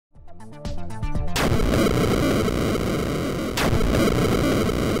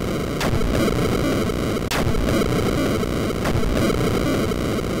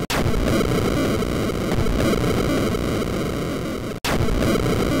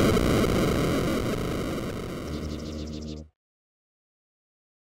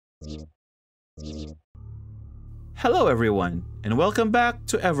Hello everyone, and welcome back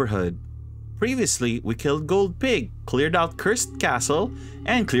to Everhood. Previously, we killed Gold Pig, cleared out Cursed Castle,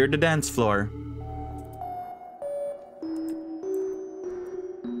 and cleared the dance floor.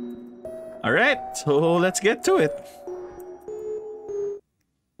 Alright, so let's get to it.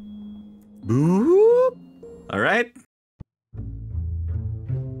 Boop! Alright.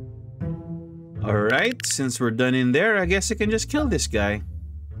 Alright, since we're done in there, I guess I can just kill this guy.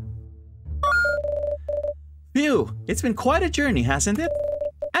 Phew, it's been quite a journey, hasn't it?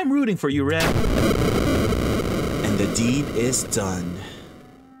 I'm rooting for you, Red. And the deed is done.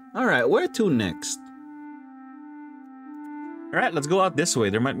 Alright, where to next? Alright, let's go out this way.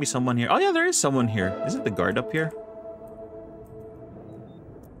 There might be someone here. Oh yeah, there is someone here. Is it the guard up here?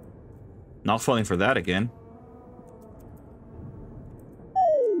 Not falling for that again.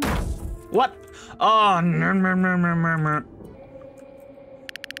 What? Oh,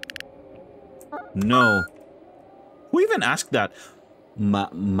 no. Who even asked that?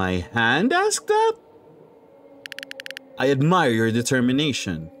 My hand asked that? I admire your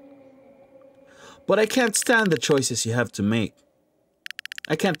determination. But I can't stand the choices you have to make.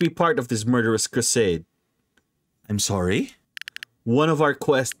 I can't be part of this murderous crusade. I'm sorry? One of our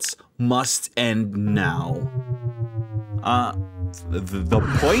quests must end now. The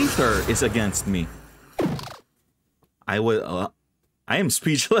pointer is against me. I am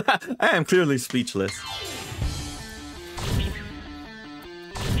speechless. I am clearly speechless.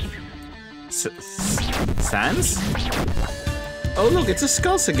 Sans? Oh look, it's a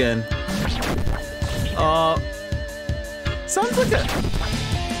skulls again. Sounds like a...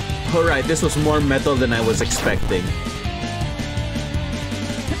 Alright, this was more metal than I was expecting.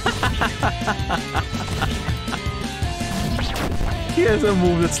 He has a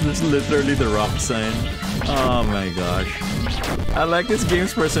move that's literally the rock sign. Oh my gosh. I like this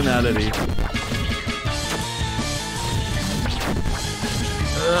game's personality.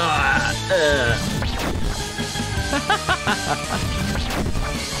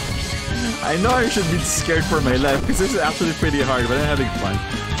 I know I should be scared for my life because this is actually pretty hard, but I'm having fun.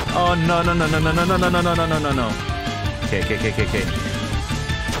 Oh no no no no no no no no no no no no no. Okay.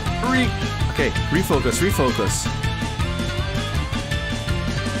 Okay, refocus.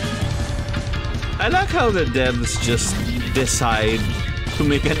 I like how the devs just decide to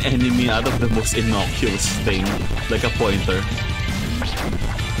make an enemy out of the most innocuous thing, like a pointer.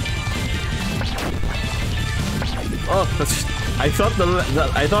 Oh, I thought the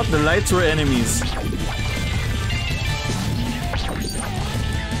lights were enemies.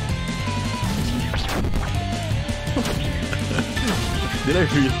 Did I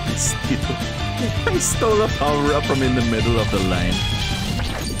really steal? I stole a power-up from in the middle of the line.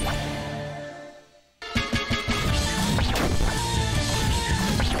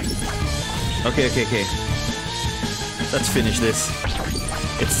 Okay. Let's finish this.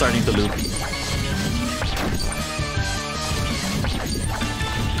 It's starting to loop.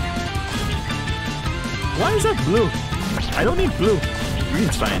 Why is that blue? I don't need blue.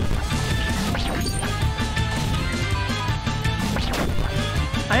 Green's fine.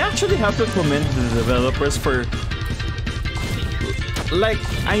 I actually have to commend the developers for... Like,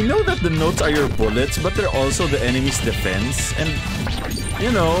 I know that the notes are your bullets, but they're also the enemy's defense. And, you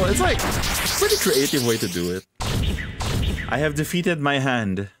know, it's like a pretty creative way to do it. I have defeated my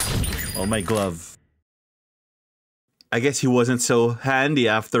hand. Oh, my glove. I guess he wasn't so handy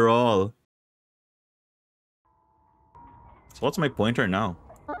after all. So what's my pointer now?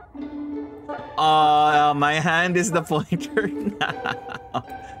 My hand is the pointer now.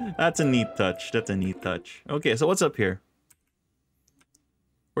 That's a neat touch. Okay, so what's up here?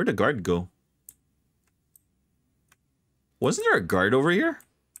 Where'd the guard go? Wasn't there a guard over here?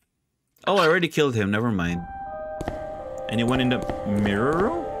 Oh, I already killed him. Never mind. Anyone in the mirror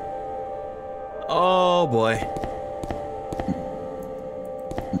room? Oh, boy.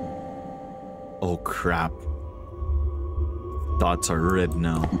 Oh, crap. Dots are red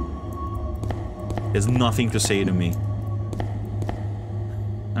now. There's nothing to say to me.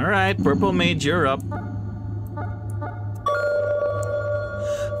 Alright, Purple Mage, you're up.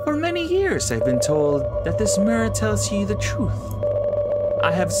 For many years, I've been told that this mirror tells you the truth.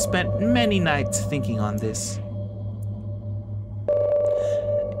 I have spent many nights thinking on this.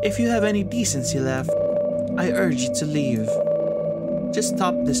 If you have any decency left, I urge you to leave. Just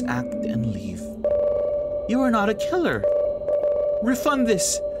stop this act and leave. You are not a killer. Refund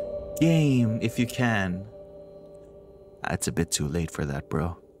this game if you can. It's a bit too late for that,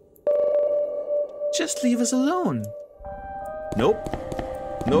 bro. Just leave us alone. Nope.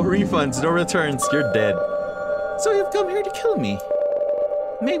 No refunds, no returns, you're dead. So you've come here to kill me.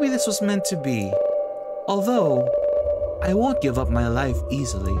 Maybe this was meant to be. Although, I won't give up my life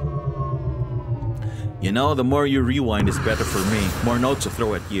easily. You know, the more you rewind is better for me. More notes to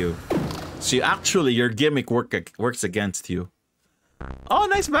throw at you. So actually, your gimmick works against you. Oh,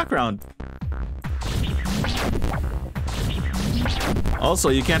 nice background. Also,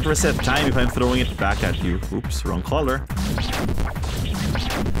 you can't reset time if I'm throwing it back at you. Oops, wrong color.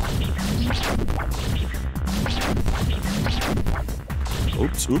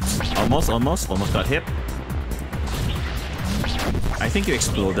 Oops, oops. Almost got hit. I think you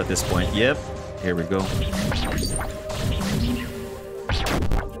explode at this point. Yep. Here we go.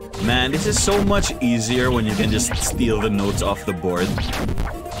 Man, this is so much easier when you can just steal the notes off the board.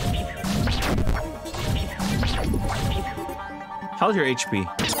 How's your HP?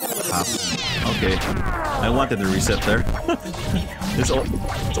 Half. Okay. I wanted to reset there. it's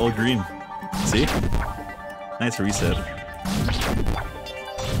all green. See? Nice reset.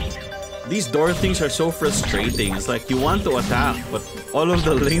 These door things are so frustrating. It's like you want to attack, but all of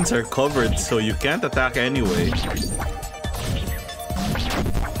the lanes are covered, so you can't attack anyway.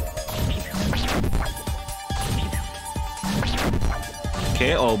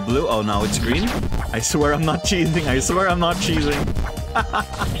 Okay, all blue. Oh, now it's green. I swear I'm not cheesing. I swear I'm not cheesing.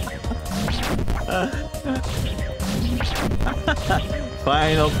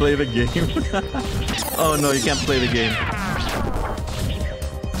 Fine, I'll play the game. Oh no, you can't play the game.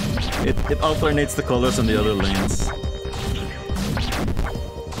 It alternates the colors on the other lanes.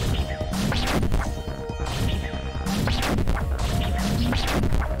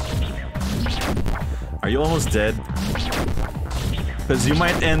 Are you almost dead? Because you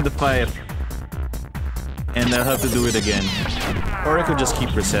might end the fight. And I'll have to do it again. Or I could just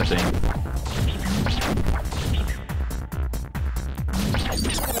keep resetting.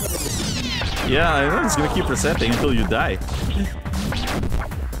 Yeah, I know it's gonna keep resetting until you die.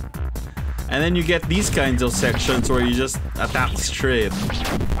 And then you get these kinds of sections where you just attack straight.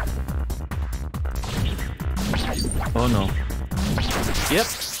 Oh no. Yep.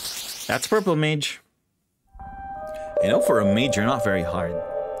 That's Purple Mage. You know, for a mage, you're not very hard.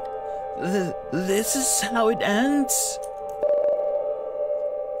 This is how it ends?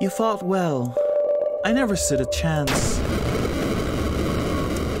 You fought well. I never stood a chance.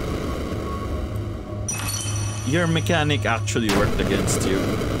 Your mechanic actually worked against you.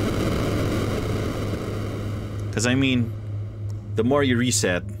 Because I mean, the more you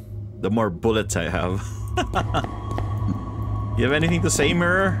reset, the more bullets I have. You have anything to say,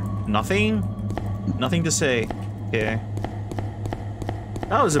 Mirror? Nothing? Nothing to say. Okay.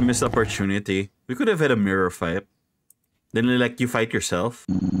 That was a missed opportunity. We could have had a mirror fight. Then like you fight yourself.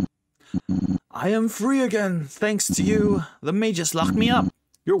 I am free again, thanks to you. The mage just locked me up.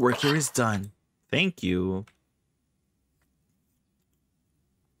 Your work here is done. Thank you.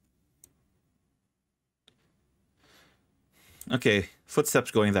 Okay,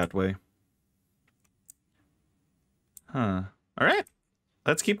 footsteps going that way. Huh. Alright.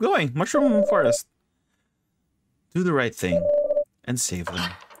 Let's keep going. Mushroom Forest. Do the right thing. And save them.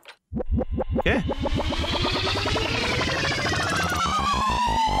 Okay.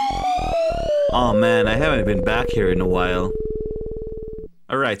 Oh man, I haven't been back here in a while.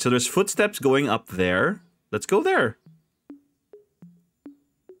 Alright, so there's footsteps going up there. Let's go there.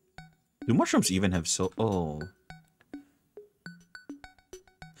 Do mushrooms even have so... Oh.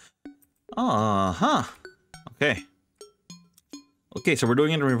 Uh-huh. Okay. Okay, so we're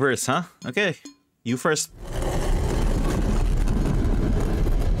doing it in reverse, huh? Okay. You first.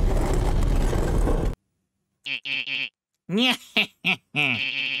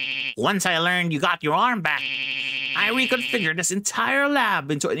 Once I learned you got your arm back, I reconfigured this entire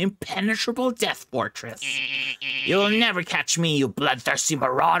lab into an impenetrable death fortress. You'll never catch me, you bloodthirsty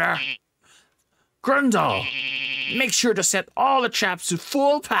marauder. Grundall, make sure to set all the traps to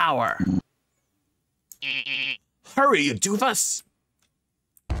full power. Hurry, you doofus!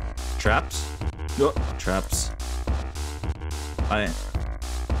 Traps? Oh, traps. Okay.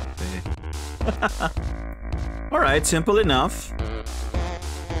 Alright, simple enough.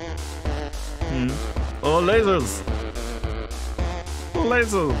 Oh, lasers!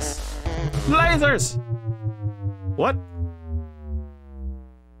 Lasers! Lasers! What?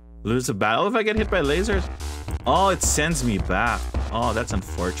 Lose a battle if I get hit by lasers? Oh, it sends me back. Oh, that's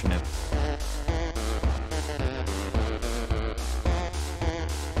unfortunate.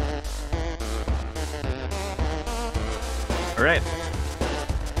 Alright.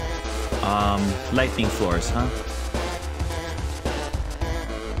 Lightning floors, huh?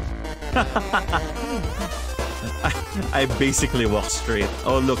 I basically walk straight.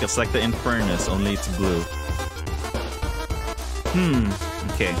 Oh look, it's like the Infernus, only it's blue.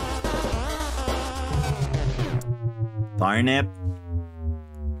 Okay. Darn it.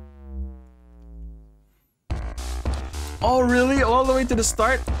 Oh, really? All the way to the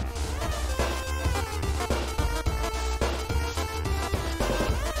start?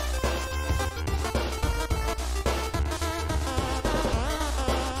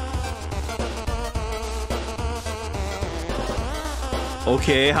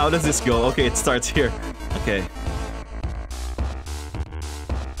 Okay, how does this go? Okay, it starts here. Okay.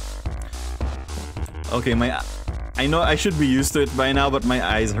 Okay, I know I should be used to it by now, but my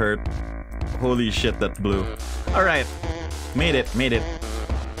eyes hurt. Holy shit, that's blue. Alright. Made it, made it.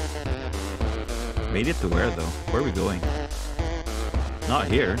 Made it to where, though? Where are we going? Not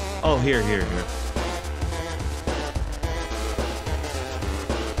here. Oh, here.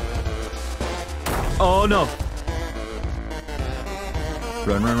 Oh, no.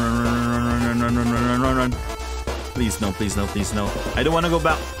 Run. Please, no. I don't want to go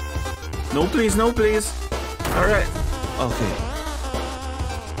back. No, please. Alright. Okay.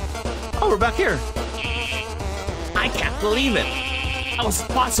 Oh, we're back here. I can't believe it. How is it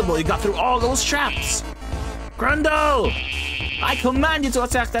possible you got through all those traps? Grundall! I command you to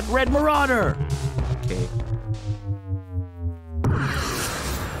attack that red marauder! Okay.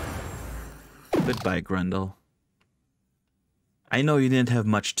 Goodbye, Grundall. I know you didn't have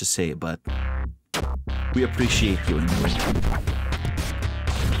much to say, but we appreciate you anyway.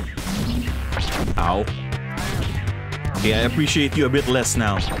 Ow. Okay, I appreciate you a bit less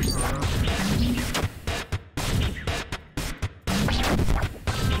now.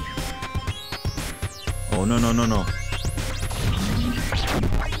 Oh, no.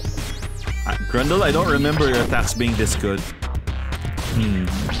 Grundall, I don't remember your attacks being this good.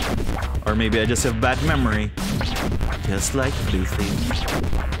 Or maybe I just have bad memory. Just like Bluetooth.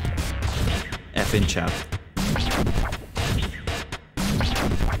 Effing chap.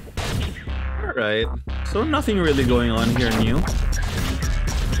 Alright. So nothing really going on here new.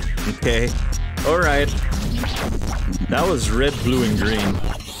 Okay. Alright. That was red, blue, and green.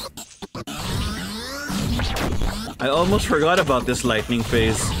 I almost forgot about this lightning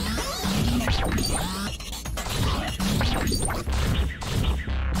phase.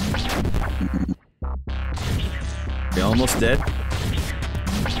 You're almost dead.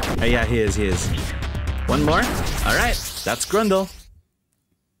 Oh, yeah, he is. One more? Alright, that's Grundall.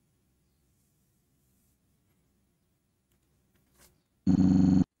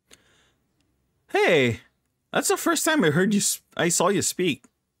 Hey, that's the first time I heard you. I saw you speak.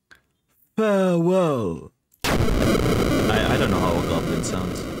 Farewell. I don't know how a goblin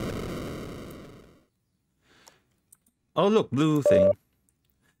sounds. Oh, look, blue thing.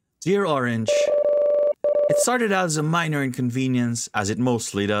 Dear Orange, it started out as a minor inconvenience, as it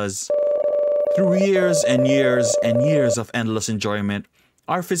mostly does. Through years and years and years of endless enjoyment,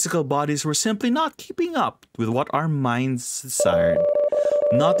 our physical bodies were simply not keeping up with what our minds desired.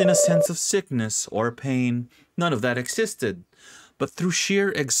 Not in a sense of sickness or pain, none of that existed, but through sheer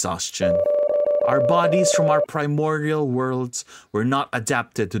exhaustion. Our bodies from our primordial worlds were not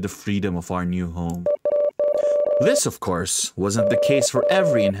adapted to the freedom of our new home. This, of course, wasn't the case for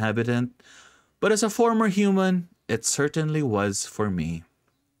every inhabitant, but as a former human, it certainly was for me.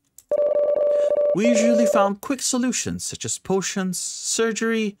 We usually found quick solutions such as potions,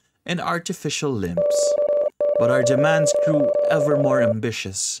 surgery, and artificial limbs. But our demands grew ever more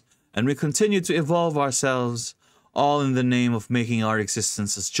ambitious, and we continued to evolve ourselves, all in the name of making our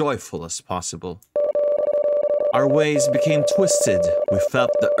existence as joyful as possible. Our ways became twisted. We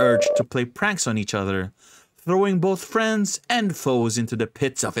felt the urge to play pranks on each other, throwing both friends and foes into the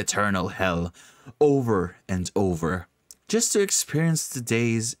pits of eternal hell, over and over, just to experience the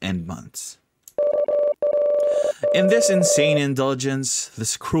days and months. In this insane indulgence,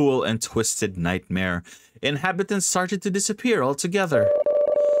 this cruel and twisted nightmare, inhabitants started to disappear altogether.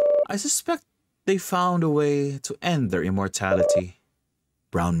 I suspect they found a way to end their immortality.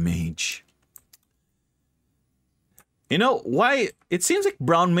 Brown Mage. You know, why? It seems like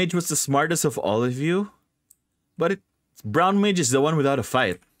Brown Mage was the smartest of all of you, but Brown Mage is the one without a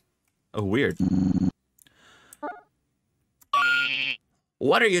fight. Oh, weird.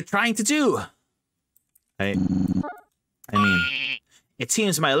 What are you trying to do? I mean, it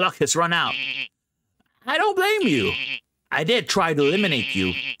seems my luck has run out. I don't blame you. I did try to eliminate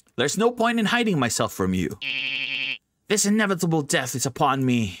you. There's no point in hiding myself from you. This inevitable death is upon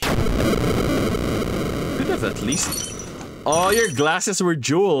me. Could have at least... Oh, your glasses were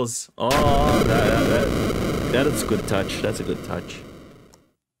jewels. Oh, that is a good touch. That's a good touch.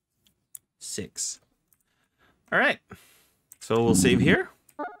 6. Alright. So we'll save here.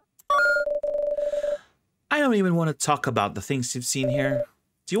 I don't even want to talk about the things you've seen here.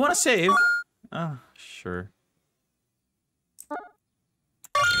 Do you want to save? Oh, sure.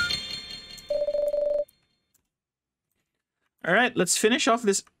 All right, let's finish off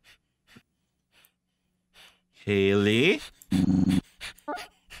this. Haley?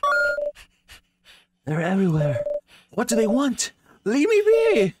 They're everywhere. What do they want? Leave me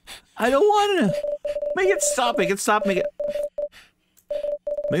be. I don't want to. Make it stop. Make it stop. Make it.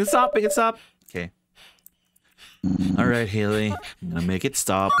 Make it stop. Make it stop. Okay. All right, Haley. I'm gonna make it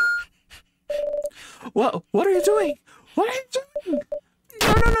stop. What? What are you doing? What are you doing?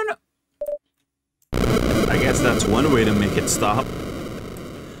 No, no, no, no. I guess that's one way to make it stop.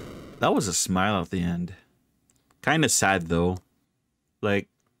 That was a smile at the end. Kind of sad though. Like,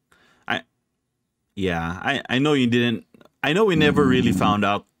 I know you didn't. I know we never really found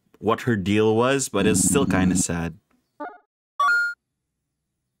out what her deal was, but it's still kind of sad.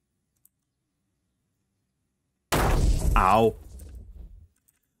 Ow.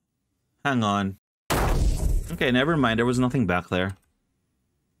 Hang on. Okay, never mind. There was nothing back there.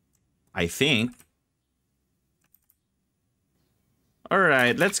 I think.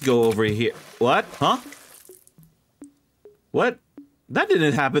 Alright, let's go over here. What? Huh? What? That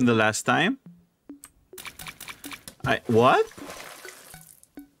didn't happen the last time. What?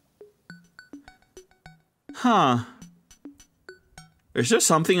 Huh. Is there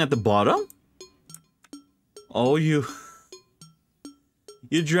something at the bottom? Oh, you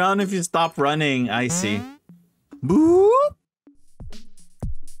drown if you stop running. I see. Boop.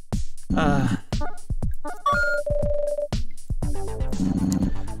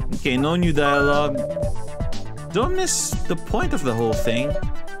 Okay, no new dialogue. Don't miss the point of the whole thing.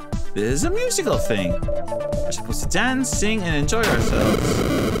 This is a musical thing. We're supposed to dance, sing, and enjoy ourselves.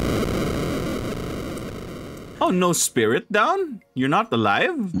 Oh, no spirit down? You're not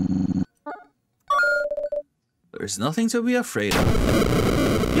alive? There's nothing to be afraid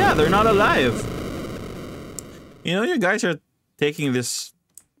of. Yeah, they're not alive. You know, you guys are taking this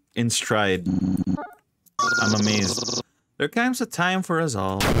in stride. I'm amazed. There comes a time for us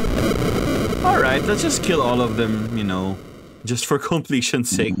all. Alright, let's just kill all of them, you know, just for completion's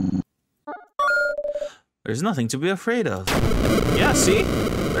sake. There's nothing to be afraid of. Yeah, see?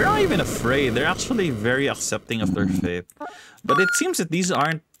 They're not even afraid. They're actually very accepting of their fate. But it seems that these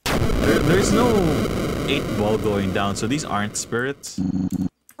aren't... There's no 8-ball going down, so these aren't spirits.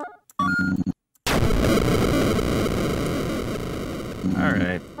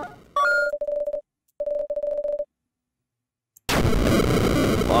 Alright.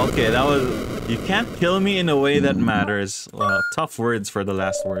 Okay, that was... You can't kill me in a way that matters. Tough words for the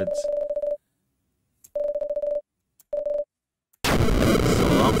last words. So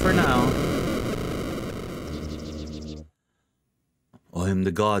long for now. I am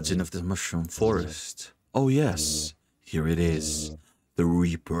the guardian of the mushroom forest. Oh yes, here it is. The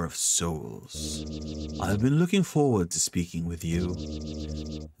Reaper of Souls. I've been looking forward to speaking with you.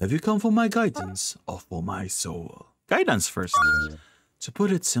 Have you come for my guidance or for my soul? Guidance first. To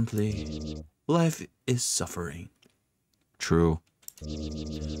put it simply, life is suffering. True.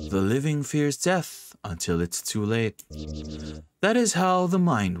 The living fears death until it's too late. That is how the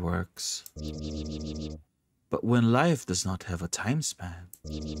mind works. But when life does not have a time span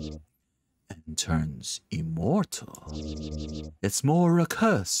and turns immortal, it's more a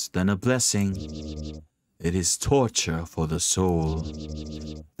curse than a blessing. It is torture for the soul.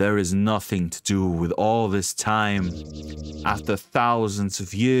 There is nothing to do with all this time. After thousands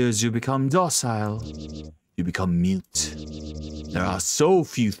of years, you become docile. You become mute. There are so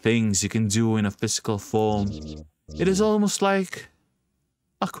few things you can do in a physical form. It is almost like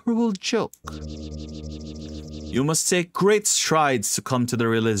a cruel joke. You must take great strides to come to the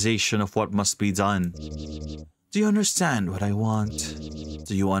realization of what must be done. Do you understand what I want?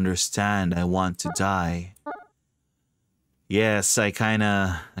 Do you understand I want to die? Yes, I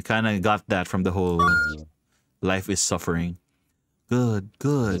kinda got that from the whole life is suffering. Good,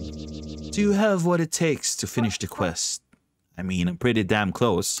 good. Do you have what it takes to finish the quest? I mean, I'm pretty damn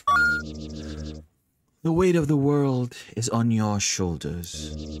close. The weight of the world is on your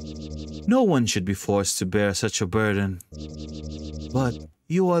shoulders. No one should be forced to bear such a burden. But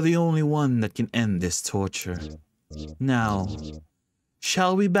you are the only one that can end this torture. Now,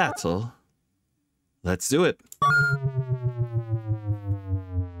 shall we battle? Let's do it.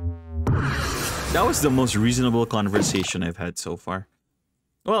 That was the most reasonable conversation I've had so far.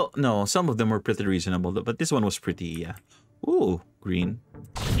 Well, no, some of them were pretty reasonable, but this one was pretty, yeah. Ooh, green.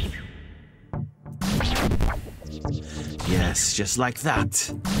 Yes, just like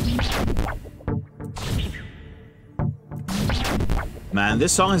that. Man,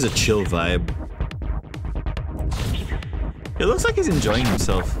 this song has a chill vibe. It looks like he's enjoying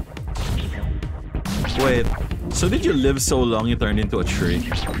himself. Wait, so did you live so long you turned into a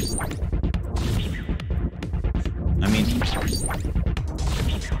tree? I mean,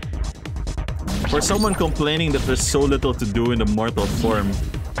 For someone complaining that there's so little to do in the mortal form,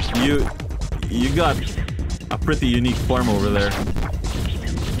 you got a pretty unique form over there.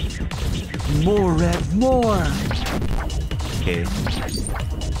 More red, more! Okay.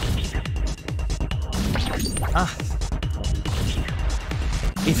 Ah.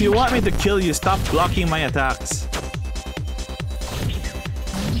 If you want me to kill you, stop blocking my attacks.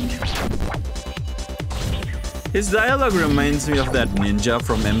 His dialogue reminds me of that ninja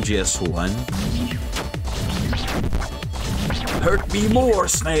from MGS1. Hurt me more,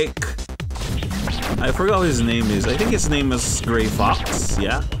 Snake! I forgot what his name is. I think his name is Gray Fox,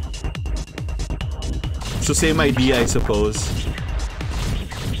 yeah? So same idea, I suppose.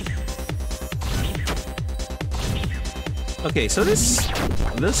 Okay, so this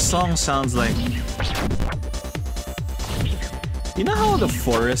song sounds like... You know how the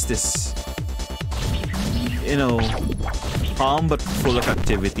forest is... You know, calm but full of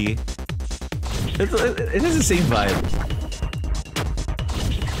activity? It has the same vibe.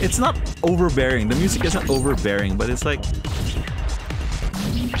 It's not overbearing. The music isn't overbearing, but it's like...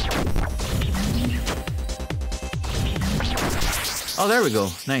 Oh, there we go.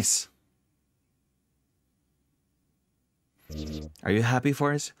 Nice. Are you happy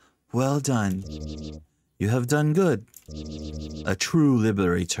for us? Well done. You have done good. A true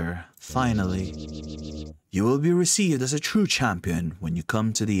liberator. Finally. You will be received as a true champion when you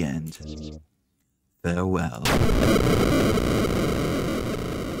come to the end. Farewell.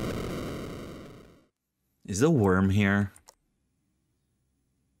 Is the worm here?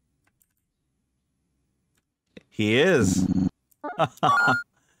 He is.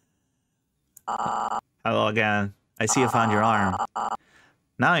 Hello again. I see you found your arm.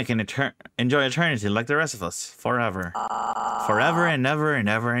 Now you can enjoy eternity like the rest of us. Forever. Forever and ever and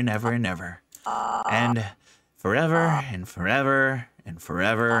ever and ever and ever. And forever and forever and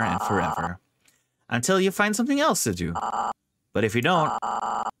forever and forever. Until you find something else to do. But if you don't,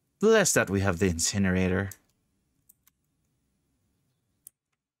 bless that we have the incinerator.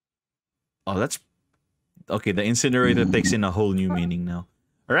 Oh, that's... Okay, the incinerator takes in a whole new meaning now.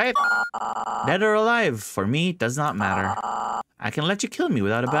 Alright? Dead or alive, for me, it does not matter. I can let you kill me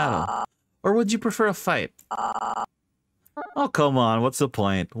without a battle. Or would you prefer a fight? Oh, come on, what's the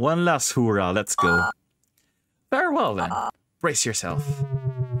point? One last hoorah, let's go. Farewell, then. Brace yourself.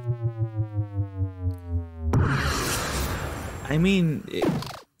 I mean...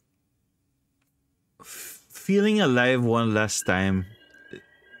 feeling alive one last time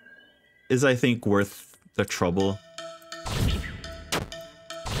is, I think, worth the trouble.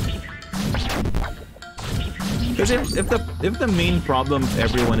 Because if the main problem of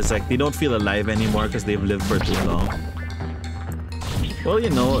everyone is like they don't feel alive anymore because they've lived for too long, well, you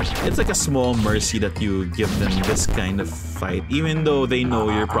know, it's like a small mercy that you give them this kind of fight, even though they know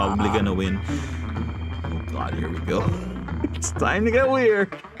you're probably gonna win. Oh god, here we go. It's time to get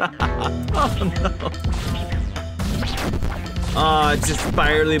weird. Oh no. Oh, it's just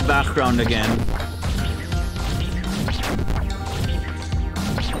spirally background again.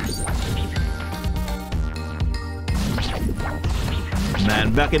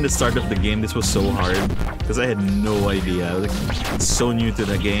 Man, back in the start of the game, this was so hard because I had no idea. I was like so new to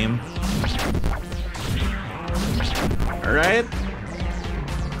the game. All right.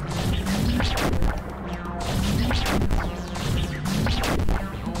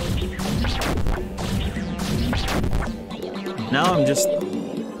 Now I'm just...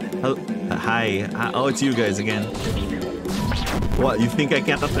 Hi. Oh, it's you guys again. What, you think I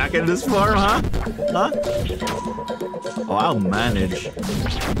can't attack in this form, huh? Huh? Oh, I'll manage.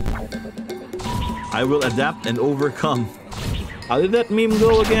 I will adapt and overcome. How did that meme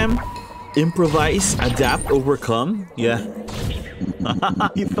go again? Improvise, adapt, overcome? Yeah.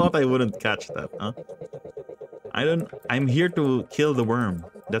 You thought I wouldn't catch that, huh? I'm here to kill the worm.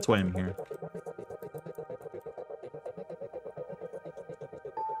 That's why I'm here.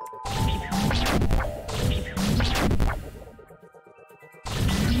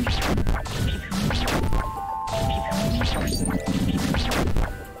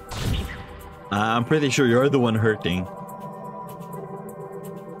 I'm pretty sure you're the one hurting.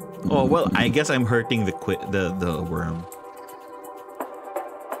 Oh, well, I guess I'm hurting the worm.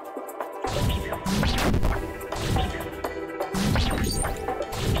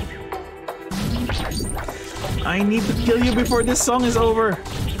 I need to kill you before this song is over.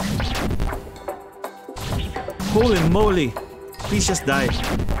 Holy moly. Please just die.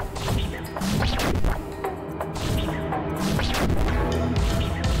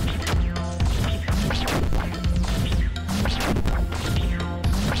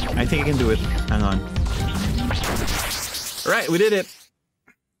 I think I can do it. Hang on. Right, we did it.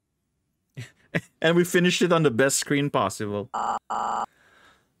 And we finished it on the best screen possible.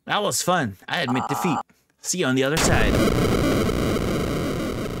 That was fun. I admit defeat. See you on the other side.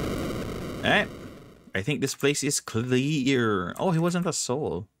 Alright. I think this place is clear. Oh, he wasn't a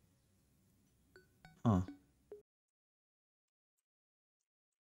soul. Huh.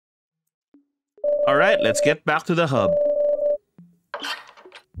 Alright, let's get back to the hub.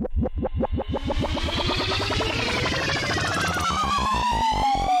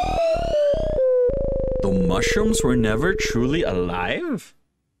 The mushrooms were never truly alive?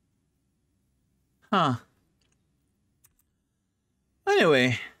 Huh.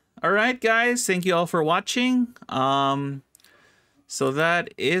 Anyway, alright guys, thank you all for watching. So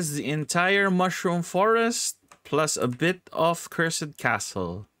that is the entire mushroom forest plus a bit of Cursed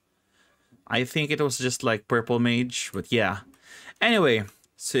Castle. I think it was just like Purple Mage, but yeah. Anyway,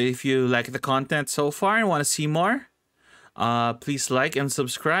 so if you like the content so far and want to see more, please like and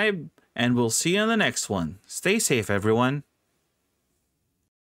subscribe, and we'll see you in the next one. Stay safe, everyone.